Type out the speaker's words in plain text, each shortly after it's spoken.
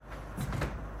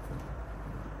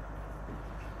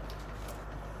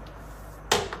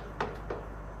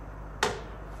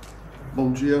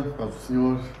Bom dia, paz do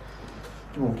Senhor.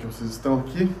 Que bom que vocês estão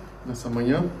aqui nessa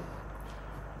manhã.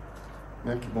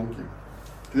 Que bom que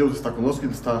Deus está conosco, que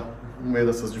Ele está no meio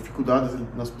dessas dificuldades e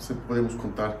nós sempre podemos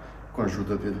contar com a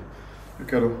ajuda dEle. Eu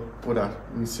quero orar,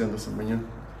 iniciando essa manhã.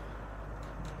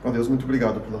 Ó Deus, muito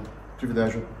obrigado pelo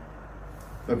privilégio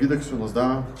da vida que o Senhor nos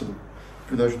dá, pelo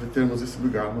privilégio de termos esse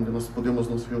lugar onde nós podemos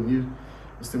nos reunir.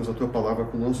 Nós temos a Tua Palavra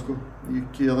conosco e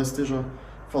que ela esteja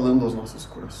falando aos nossos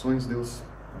corações, Deus,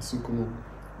 assim como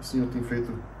o Senhor tem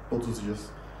feito todos os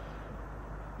dias.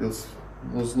 Deus,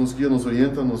 nos guia, nos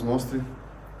orienta, nos mostre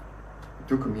o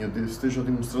Teu caminho, Deus, esteja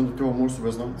demonstrando o Teu amor sobre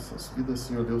as nossas vidas,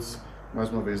 Senhor Deus, mais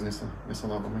uma vez nessa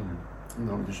nova manhã. Em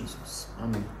nome de Jesus.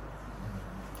 Amém.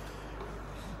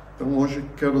 Então hoje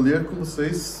quero ler com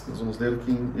vocês, nós vamos ler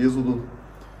aqui em Êxodo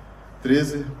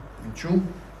 13, 21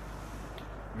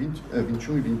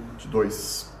 e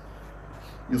 22.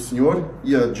 E o Senhor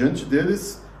ia adiante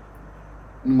deles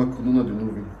numa coluna de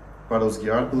nuvem, para os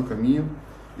guiar pelo caminho,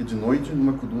 e de noite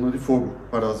numa coluna de fogo,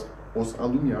 para os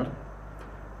alumiar,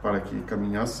 para que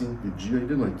caminhassem de dia e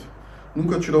de noite.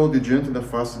 Nunca tirou de diante da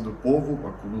face do povo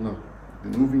a coluna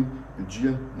de nuvem de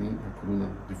dia, nem a coluna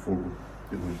de fogo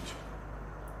de noite.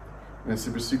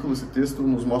 Esse versículo, esse texto,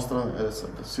 nos mostra essa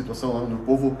situação lá onde o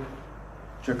povo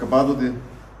tinha acabado de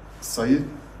sair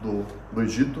do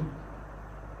Egito.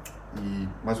 E,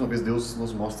 mais uma vez, Deus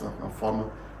nos mostra a forma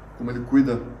como Ele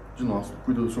cuida de nós,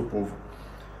 cuida do seu povo.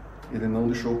 Ele não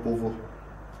deixou o povo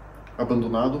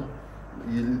abandonado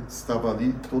e Ele estava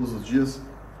ali todos os dias,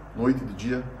 noite e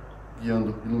dia,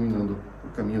 guiando, iluminando o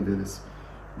caminho deles.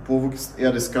 O povo que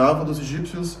era escravo dos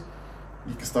egípcios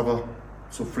e que estava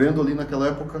sofrendo ali naquela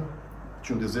época,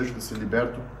 tinha um desejo de ser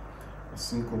liberto,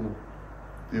 assim como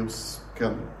Deus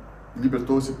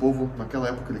libertou esse povo naquela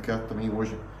época, Ele quer também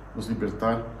hoje nos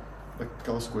libertar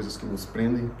daquelas coisas que nos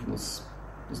prendem, que nos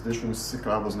deixam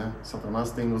escravos, né?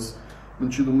 Satanás tem nos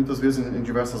mantido muitas vezes em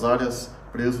diversas áreas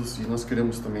presos e nós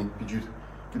queremos também pedir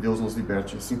que Deus nos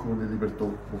liberte, assim como Ele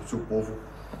libertou o seu povo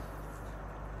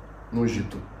no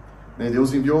Egito.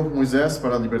 Deus enviou Moisés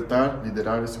para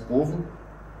liderar esse povo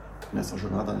nessa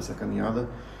jornada, nessa caminhada,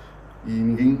 e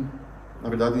ninguém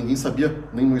sabia,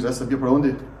 nem Moisés sabia para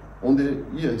onde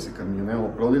ia esse caminho, né? Ou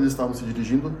para onde eles estavam se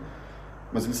dirigindo,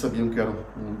 mas eles sabiam que era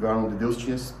um lugar onde Deus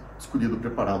tinha escolhido,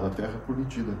 preparado, a terra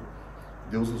prometida.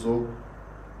 Deus usou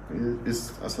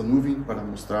essa nuvem para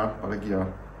mostrar, para guiar.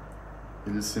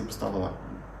 Ele sempre estava lá.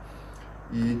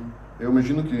 E eu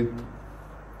imagino que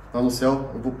lá no céu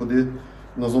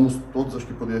nós vamos todos, acho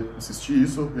que, poder assistir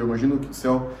isso. Eu imagino que no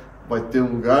céu vai ter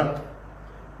um lugar,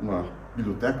 uma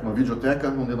biblioteca, uma videoteca,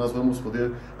 onde nós vamos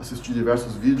poder assistir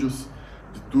diversos vídeos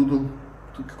de tudo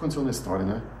que aconteceu na história,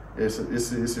 né?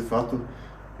 Esse fato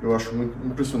eu acho muito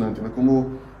impressionante, né?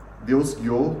 Como Deus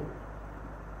guiou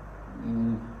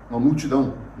uma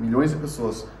multidão, milhões de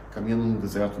pessoas caminhando no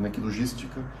deserto, né? Que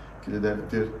logística que Ele deve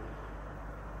ter,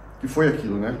 que foi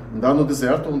aquilo, né? Andar no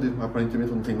deserto onde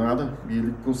aparentemente não tem nada, e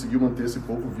Ele conseguiu manter esse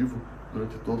povo vivo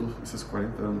durante todos esses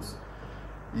 40 anos.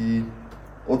 E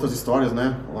outras histórias,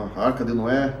 né? A Arca de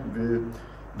Noé, ver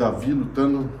Davi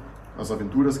lutando, as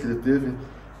aventuras que ele teve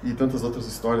e tantas outras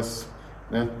histórias,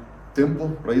 né? Tempo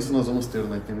para isso nós vamos ter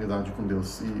na eternidade com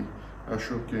Deus, e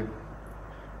acho que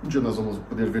um dia nós vamos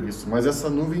poder ver isso. Mas essa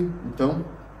nuvem, então,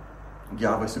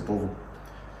 guiava esse povo.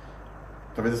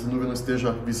 Talvez essa nuvem não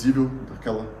esteja visível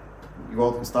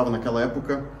igual que estava naquela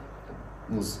época,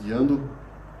 nos guiando,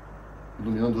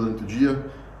 iluminando durante o dia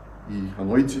e a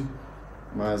noite,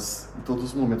 mas em todos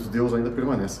os momentos Deus ainda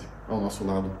permanece ao nosso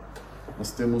lado.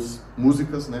 Nós temos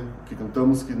músicas, né, que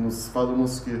cantamos, que nos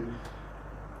falamos que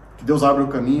Deus abre o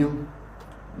caminho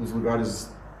nos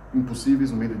lugares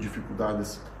impossíveis, no meio de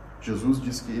dificuldades. Jesus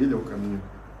diz que Ele é o caminho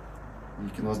e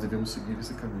que nós devemos seguir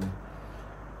esse caminho.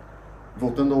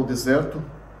 Voltando ao deserto,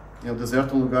 o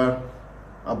deserto é um lugar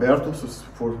aberto, se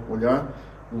for olhar,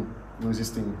 não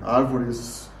existem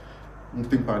árvores, não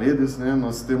tem paredes, né?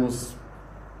 Nós temos,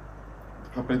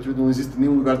 aparentemente não existe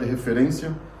nenhum lugar de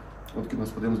referência, onde que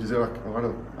nós podemos dizer,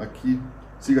 agora aqui,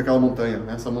 siga aquela montanha,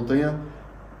 né? Essa montanha,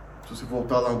 se você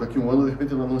voltar lá daqui a um ano, de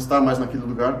repente ela não está mais naquele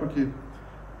lugar, porque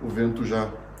o vento já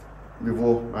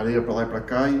levou areia para lá e para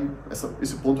cá, e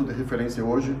esse ponto de referência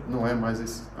hoje não é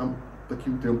mais daqui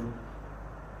a um tempo.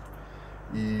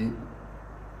 E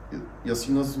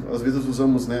assim nós às vezes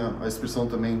usamos, né, a expressão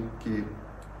também que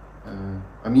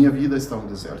a minha vida está no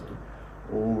deserto,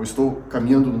 ou estou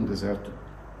caminhando num deserto.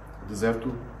 O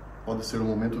deserto pode ser um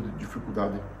momento de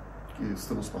dificuldade que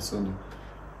estamos passando,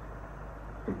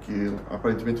 porque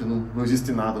aparentemente não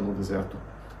existe nada no deserto.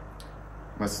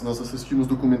 Mas se nós assistimos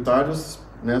documentários,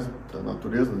 né, da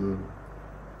natureza,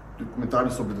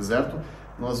 documentários sobre o deserto,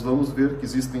 nós vamos ver que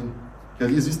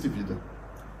ali existe vida.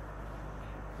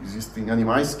 Existem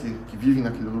animais que vivem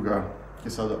naquele lugar, que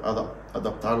se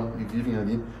adaptaram e vivem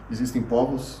ali. Existem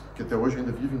povos que até hoje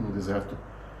ainda vivem no deserto,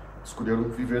 escolheram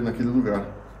viver naquele lugar.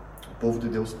 O povo de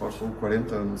Deus passou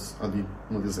 40 anos ali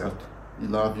no deserto e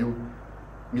lá viu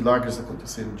milagres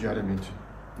acontecerem diariamente.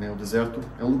 O deserto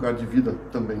é um lugar de vida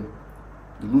também,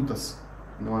 de lutas,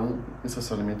 não é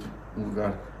necessariamente um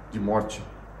lugar de morte.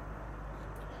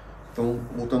 Então,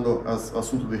 voltando ao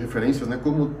assunto de referências,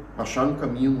 como achar um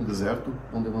caminho no deserto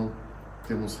onde não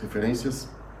temos referências,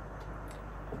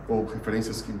 ou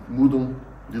referências que mudam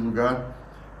de lugar.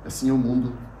 Assim é o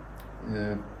mundo.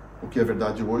 O que é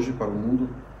verdade hoje para o mundo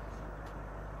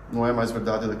não é mais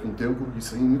verdade daqui a um tempo. E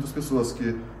sim, muitas pessoas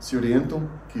que se orientam,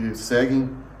 que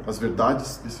seguem as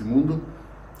verdades desse mundo,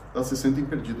 elas se sentem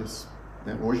perdidas.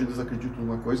 Hoje eles acreditam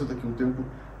numa coisa, daqui a um tempo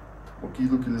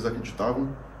aquilo que eles acreditavam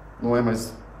não é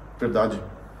mais verdade.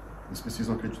 Eles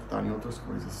precisam acreditar em outras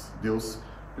coisas. Deus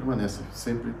permanece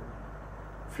sempre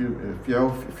fiel,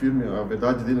 firme. A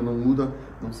verdade dele não muda,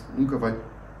 nunca vai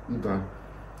mudar.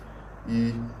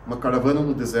 E uma caravana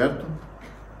no deserto,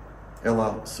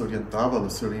 ela se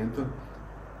orienta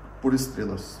por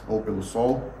estrelas, ou pelo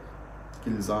sol, que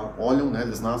eles olham,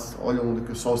 eles olham onde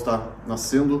que o sol está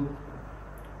nascendo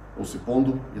ou se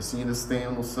pondo, e assim eles têm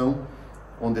a noção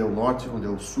onde é o norte, onde é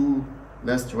o sul,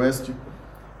 leste, oeste,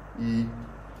 e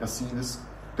assim eles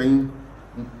têm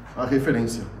a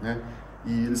referência,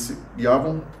 E eles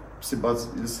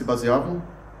se baseavam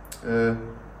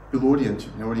pelo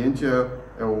Oriente. O Oriente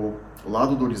é o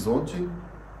lado do horizonte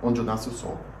onde nasce o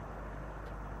sol.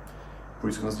 Por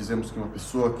isso que nós dizemos que uma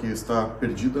pessoa que está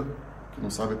perdida, que não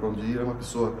sabe para onde ir, é uma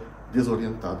pessoa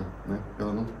desorientada,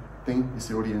 Ela não tem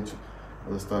esse Oriente,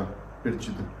 ela está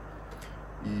perdida.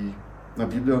 E na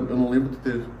Bíblia eu não lembro de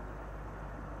ter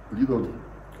lido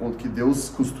onde que Deus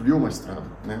construiu uma estrada,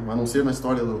 A não ser na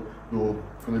história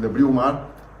quando ele abriu o mar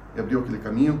e abriu aquele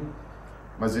caminho,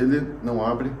 mas ele não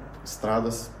abre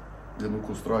estradas, ele não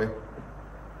constrói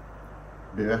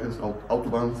BRs,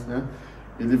 autobanas,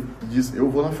 Ele diz: eu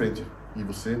vou na frente e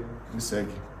você me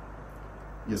segue.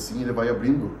 E assim ele vai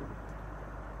abrindo,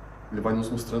 ele vai nos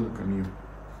mostrando o caminho.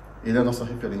 Ele é a nossa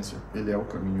referência, ele é o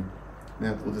caminho.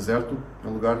 O deserto é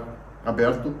um lugar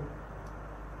aberto,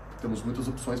 temos muitas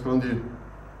opções para onde ir.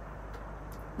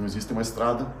 Não existe uma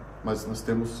estrada, mas nós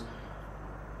temos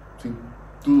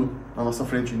tudo à nossa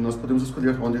frente e nós podemos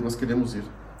escolher onde nós queremos ir.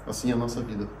 Assim é a nossa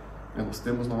vida. Nós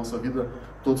temos na nossa vida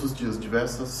todos os dias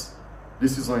diversas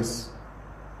decisões,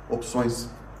 opções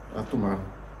a tomar.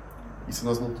 E se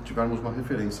nós não tivermos uma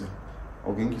referência,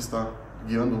 alguém que está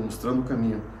guiando, mostrando o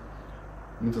caminho,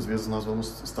 muitas vezes nós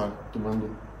vamos estar tomando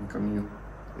um caminho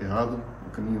errado, um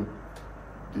caminho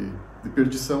de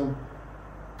perdição,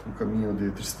 um caminho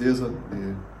de tristeza,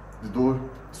 de dor,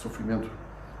 de sofrimento.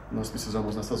 Nós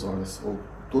precisamos nessas horas, ou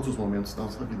todos os momentos da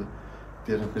nossa vida,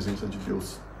 ter a presença de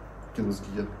Deus que nos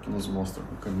guia, que nos mostra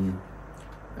o caminho.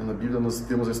 Na Bíblia nós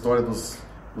temos a história dos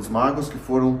magos que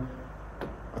foram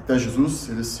até Jesus,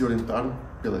 eles se orientaram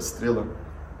pela estrela.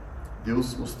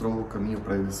 Deus mostrou o caminho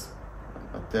para eles,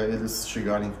 até eles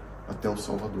chegarem até o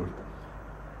Salvador.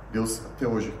 Deus até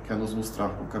hoje quer nos mostrar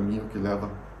o caminho que leva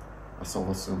à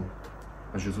salvação,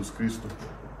 a Jesus Cristo.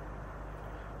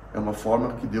 É uma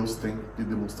forma que Deus tem de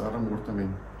demonstrar amor também.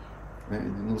 Ele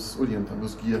nos orienta,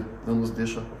 nos guia, não nos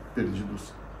deixa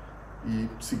perdidos. E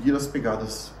seguir as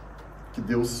pegadas que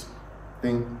Deus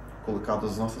tem colocado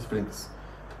às nossas frentes.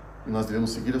 E nós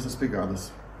devemos seguir essas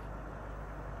pegadas.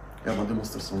 É uma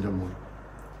demonstração de amor.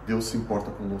 Deus se importa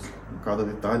conosco, em cada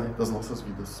detalhe das nossas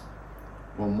vidas.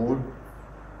 O amor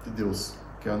de Deus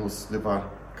quer nos levar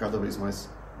cada vez mais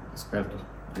perto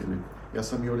dele. E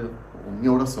essa é a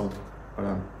minha oração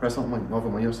para essa nova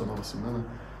manhã, essa nova semana,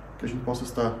 que a gente possa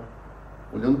estar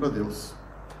olhando para Deus,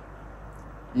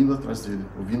 indo atrás dele,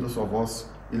 ouvindo a sua voz.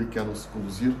 Ele quer nos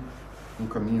conduzir no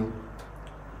caminho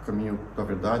da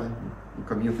verdade, no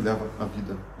caminho que leva à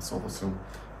vida, à salvação,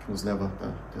 que nos leva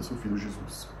até seu Filho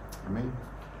Jesus. Amém?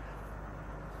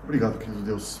 Obrigado, querido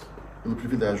Deus, pelo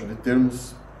privilégio de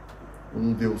termos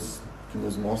um Deus que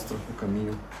nos mostra o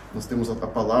caminho. Nós temos a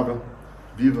palavra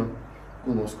viva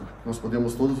conosco. Nós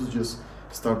podemos todos os dias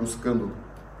estar buscando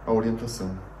a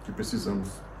orientação que precisamos.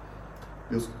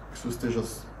 Deus, que isso esteja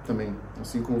também,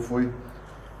 assim como foi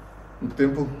no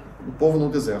tempo do povo no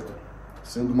deserto,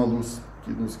 sendo uma luz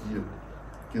que nos guia,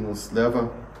 que nos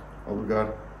leva ao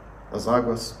lugar das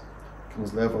águas, que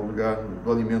nos leva ao lugar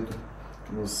do alimento,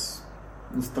 que nos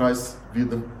traz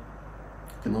vida,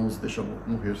 que não nos deixa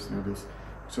morrer, Senhor Deus.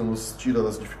 O Senhor nos tira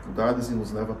das dificuldades e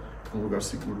nos leva para um lugar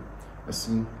seguro.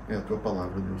 Assim é a Tua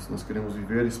palavra, Deus. Nós queremos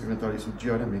viver e experimentar isso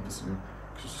diariamente, Senhor.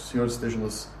 Que o Senhor esteja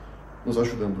nos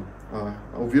ajudando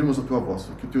a ouvirmos a Tua voz,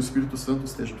 que o Teu Espírito Santo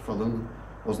esteja falando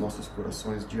aos nossos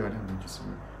corações diariamente,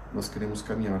 Senhor. Nós queremos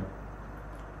caminhar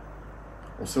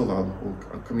ao Seu lado,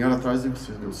 ou caminhar atrás de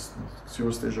Você, Deus. Que o Senhor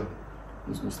esteja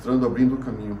nos mostrando, abrindo o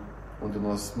caminho onde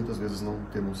nós muitas vezes não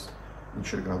temos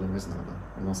enxergado mais nada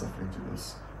à nossa frente,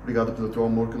 Deus. Obrigado pelo Teu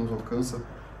amor que nos alcança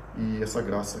e essa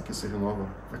graça que se renova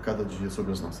a cada dia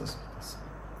sobre as nossas vidas.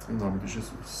 Em nome de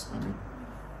Jesus. Amém.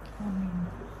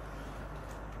 Amém.